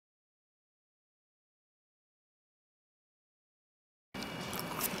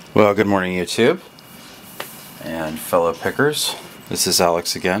Well, good morning, YouTube and fellow pickers. This is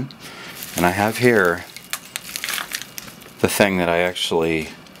Alex again, and I have here the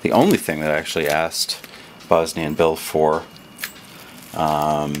only thing that I actually asked Bosnian Bill for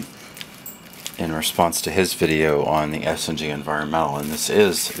in response to his video on the S&G Environmental, and this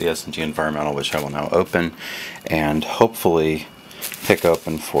is the S&G Environmental, which I will now open and hopefully pick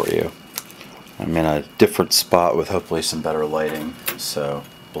open for you. I'm in a different spot with hopefully some better lighting, so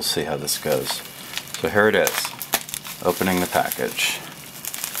we'll see how this goes. So here it is, opening the package.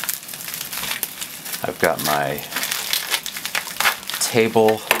 I've got my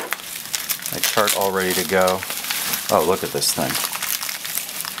table, my chart all ready to go. Oh, look at this thing.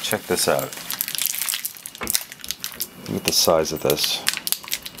 Check this out. Look at the size of this.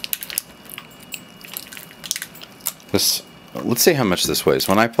 Let's see how much this weighs.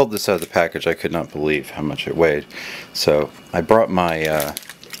 When I pulled this out of the package, I could not believe how much it weighed. So I brought my,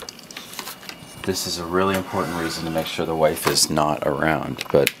 this is a really important reason to make sure the wife is not around,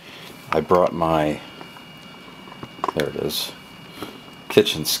 but I brought my, there it is,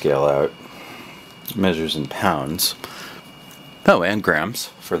 kitchen scale out. It measures in pounds. Oh, and grams,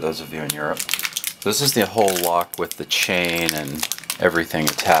 for those of you in Europe. This is the whole lock with the chain and everything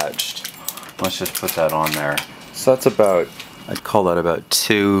attached. Let's just put that on there. So that's about, I'd call that about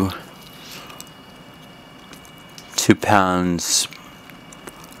 2 pounds,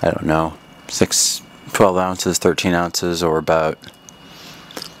 I don't know, 12 ounces, 13 ounces, or about,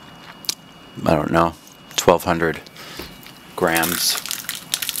 I don't know, 1,200 grams.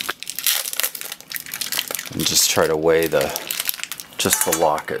 And just try to weigh just the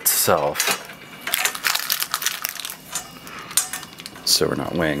lock itself. So we're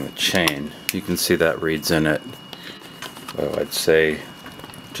not weighing the chain. You can see that reads in it, oh, I'd say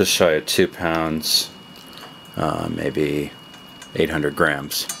just shy of 2 pounds, maybe 800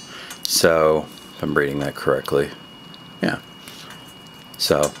 grams. So, if I'm reading that correctly, yeah.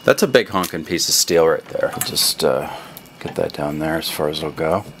 So, that's a big honking piece of steel right there. I'll just get that down there as far as it'll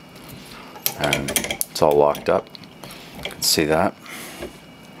go. And it's all locked up. You can see that.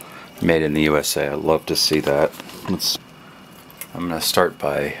 Made in the USA. I love to see that. I'm going to start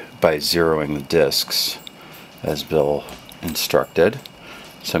by zeroing the discs as Bill instructed.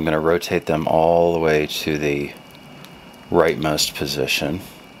 So I'm going to rotate them all the way to the rightmost position.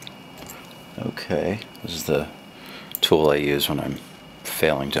 Okay, this is the tool I use when I'm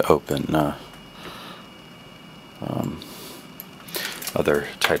failing to open other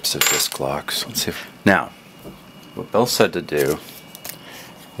types of disc locks. Let's see. Now, what Bill said to do,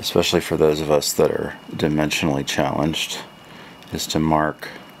 especially for those of us that are dimensionally challenged, is to mark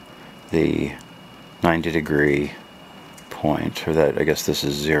the 90-degree point, or that, I guess this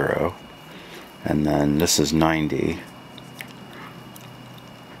is 0, and then this is 90,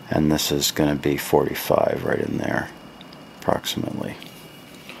 and this is going to be 45 right in there, approximately.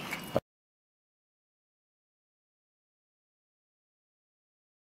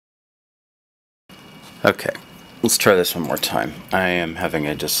 Okay, let's try this one more time. I am having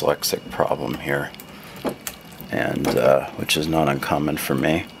a dyslexic problem here, and which is not uncommon for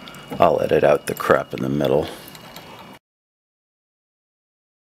me. I'll edit out the crap in the middle.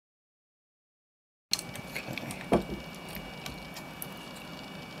 Okay.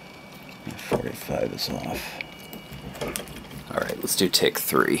 45 is off. Alright, let's do take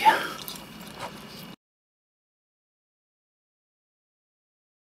 3.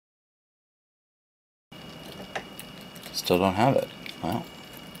 Still don't have it. Well,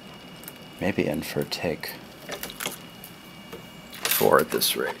 maybe in for take 4 at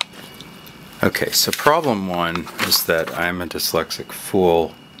this rate. Okay, so problem 1 is that I'm a dyslexic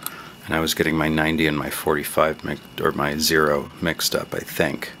fool, and I was getting my 90 and my 45 or my 0 mixed up, I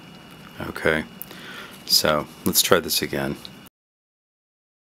think. Okay, so let's try this again.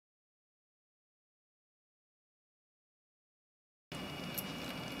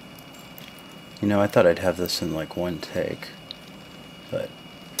 You know, I thought I'd have this in like one take, but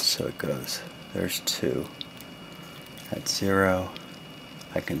so it goes. There's 2. At 0,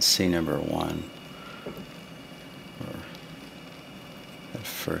 I can see number 1. Or at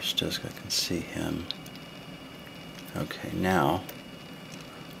first disc, I can see him. Okay, now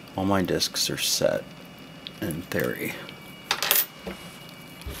all my discs are set in theory.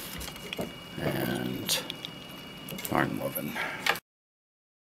 And aren't moving.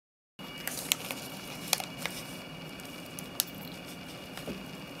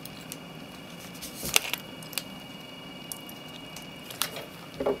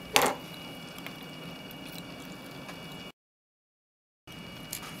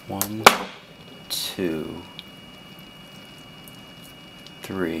 One, two,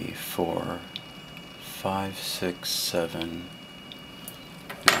 3, 4, 5, 6, 7.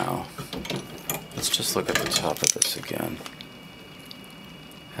 Now, let's just look at the top of this again.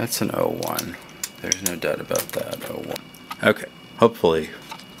 That's an 01. There's no doubt about that. 01. Okay, hopefully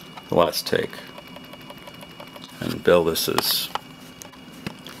the last take. And Bill, this is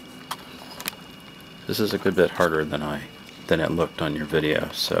a good bit harder than it looked on your video,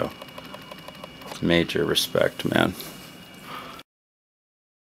 so major respect, man.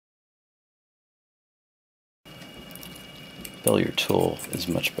 Bill, your tool is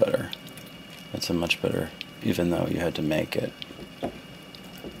much better. It's a much better, even though you had to make it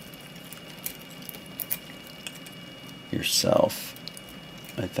yourself.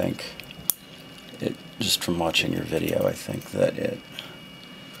 I think just from watching your video, I think that it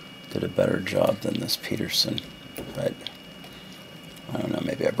did a better job than this Peterson, but I don't know,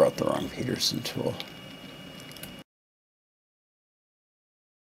 maybe I brought the wrong Peterson tool.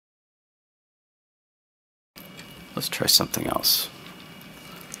 Let's try something else.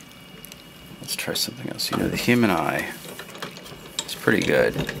 You know, the human eye is pretty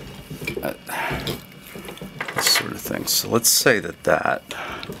good at this sort of thing. So let's say I'd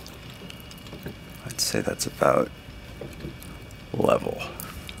say that's about level.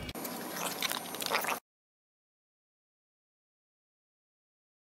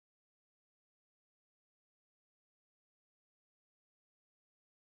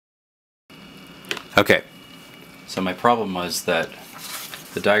 Okay, so my problem was that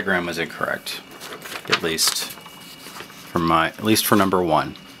the diagram was incorrect, at least for number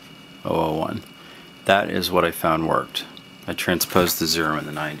 1, 001. That is what I found worked. I transposed the 0 and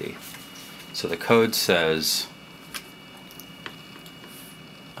the 90. So the code says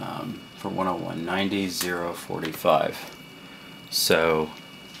for 101, 90, 0, 45. So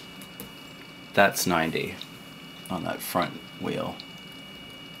that's 90 on that front wheel.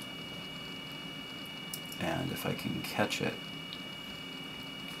 And if I can catch it,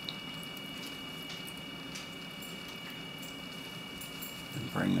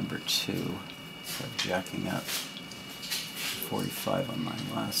 and bring number 2, start jacking up 45 on my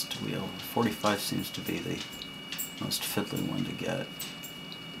last wheel. 45 seems to be the most fiddly one to get.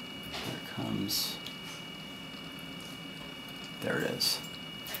 There it comes. There it is.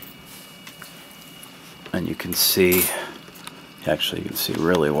 And you can see, actually you can see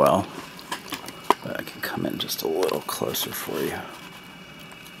really well. But I can come in just a little closer for you.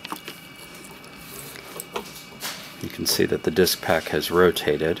 You can see that the disc pack has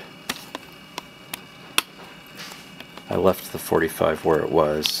rotated. I left the 45 where it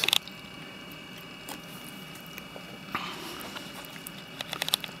was.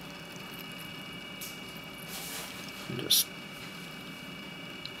 Just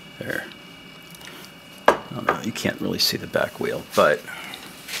there. I don't know, you can't really see the back wheel, but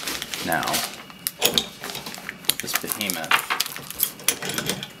now this behemoth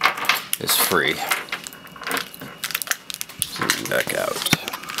is free. Zooming back out.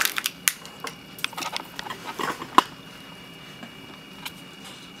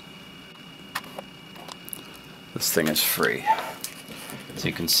 This thing is free. So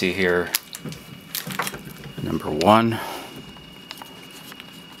you can see here, number 1.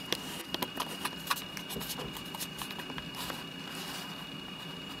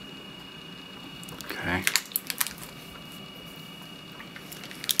 Okay.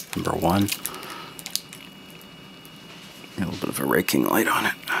 Number 1. A little bit of a raking light on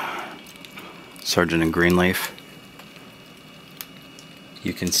it. Sargent and Greenleaf.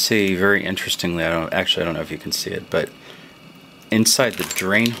 You can see, very interestingly, I don't know if you can see it, but inside the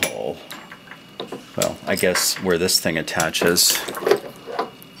drain hole, well, I guess where this thing attaches,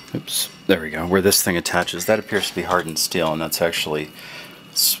 oops, there we go, where this thing attaches, that appears to be hardened steel, and that's actually,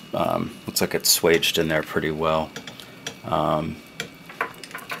 looks like it's swaged in there pretty well.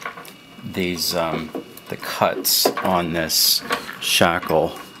 The cuts on this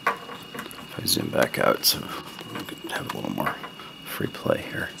shackle, if I zoom back out so we can have a little more free play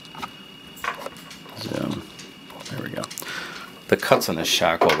here. Zoom. There we go. The cuts on the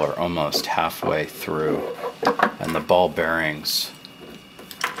shackle are almost halfway through, and the ball bearings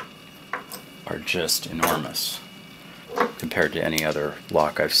are just enormous compared to any other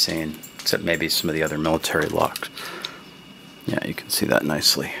lock I've seen, except maybe some of the other military locks. Yeah, you can see that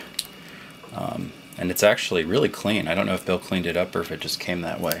nicely. And it's actually really clean. I don't know if Bill cleaned it up or if it just came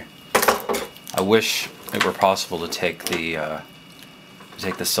that way. I wish it were possible to take the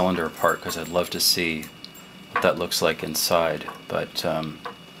cylinder apart, because I'd love to see what that looks like inside. But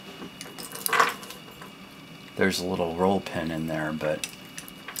there's a little roll pin in there, but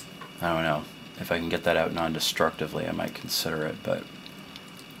I don't know. If I can get that out non-destructively, I might consider it. But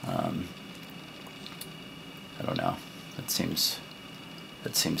I don't know. That seems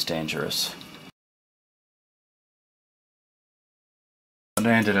dangerous. What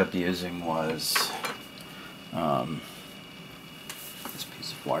I ended up using was this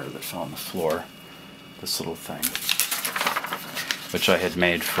piece of wire that fell on the floor, this little thing, which I had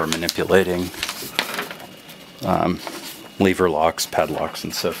made for manipulating lever locks, padlocks,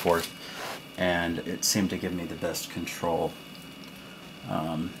 and so forth, and it seemed to give me the best control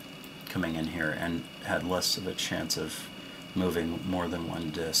coming in here, and had less of a chance of moving more than one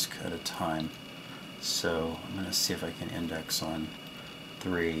disc at a time. So I'm going to see if I can index on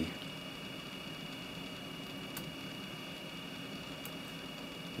 3.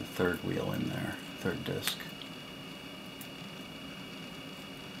 The third wheel in there, third disc.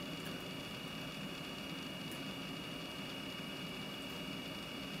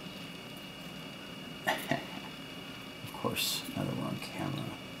 Of course, now that we're on camera,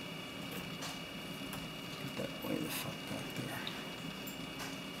 get that way the fuck back there.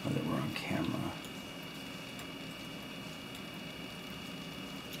 Now that we're on camera,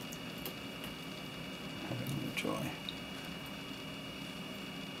 having no joy.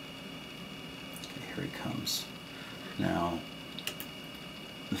 Okay, here he comes. Now,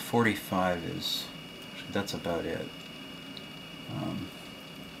 the 45 is, that's about it.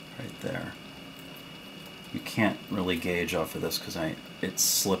 Right there. You can't really gauge off of this because it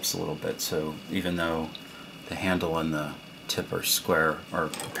slips a little bit, so even though the handle and the tip are square or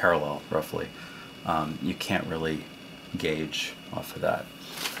parallel roughly, you can't really gauge off of that.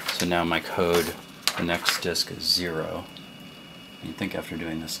 So now my code, the next disc is 0. You'd think after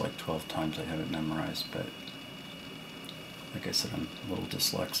doing this like 12 times I'd have it memorized, but like I said, I'm a little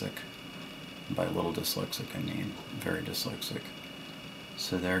dyslexic. And by a little dyslexic I mean very dyslexic.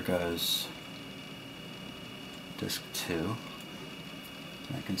 So there goes disc 2.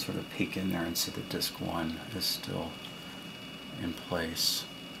 And I can sort of peek in there and see that disc 1 is still in place.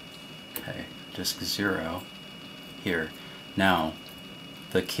 Okay, disc 0 here. Now,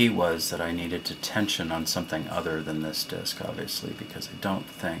 the key was that I needed to tension on something other than this disc, obviously, because I don't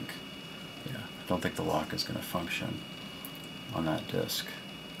think the lock is going to function on that disc.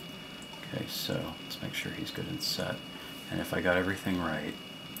 Okay, so let's make sure he's good and set. And if I got everything right,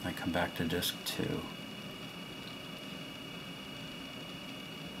 I come back to disc 2.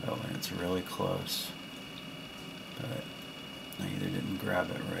 Oh, and it's really close, but I either didn't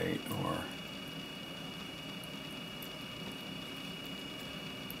grab it right or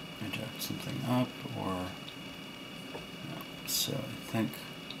I jacked something up, or no. So I think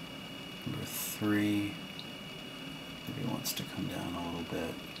number 3 maybe wants to come down a little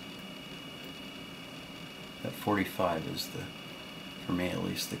bit. That 45 is for me at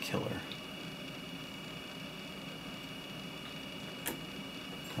least, the killer.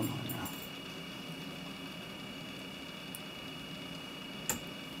 Come on now. Flip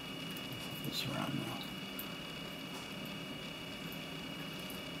this around now.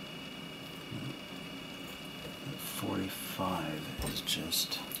 That 45 is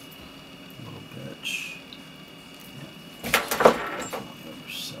just a little bitch. Yeah, definitely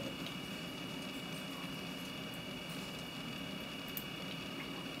overset.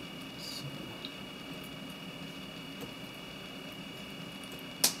 So.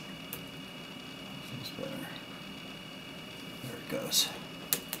 Better. There it goes.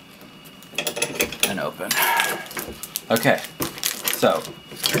 And open. Okay, so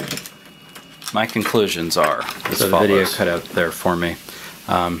my conclusions are as follows. The video cut out there for me.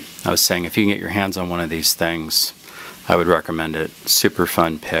 I was saying if you can get your hands on one of these things, I would recommend it. Super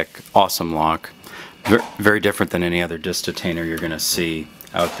fun pick, awesome lock. Very different than any other disc detainer you're going to see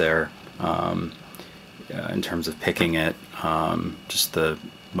out there in terms of picking it. Just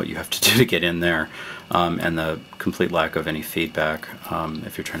what you have to do to get in there, and the complete lack of any feedback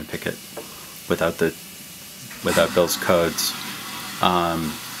if you're trying to pick it without Bill's codes.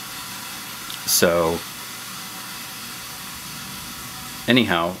 So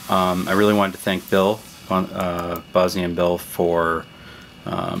anyhow, I really wanted to thank Bill, Bosnian Bill, for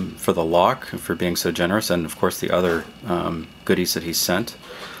the lock, for being so generous, and of course the other goodies that he sent.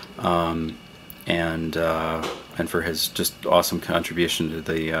 And for his just awesome contribution to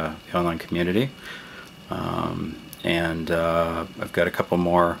the online community. And I've got a couple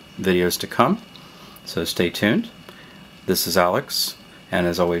more videos to come, so stay tuned. This is Alex, and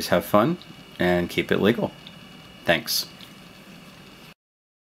as always, have fun and keep it legal. Thanks.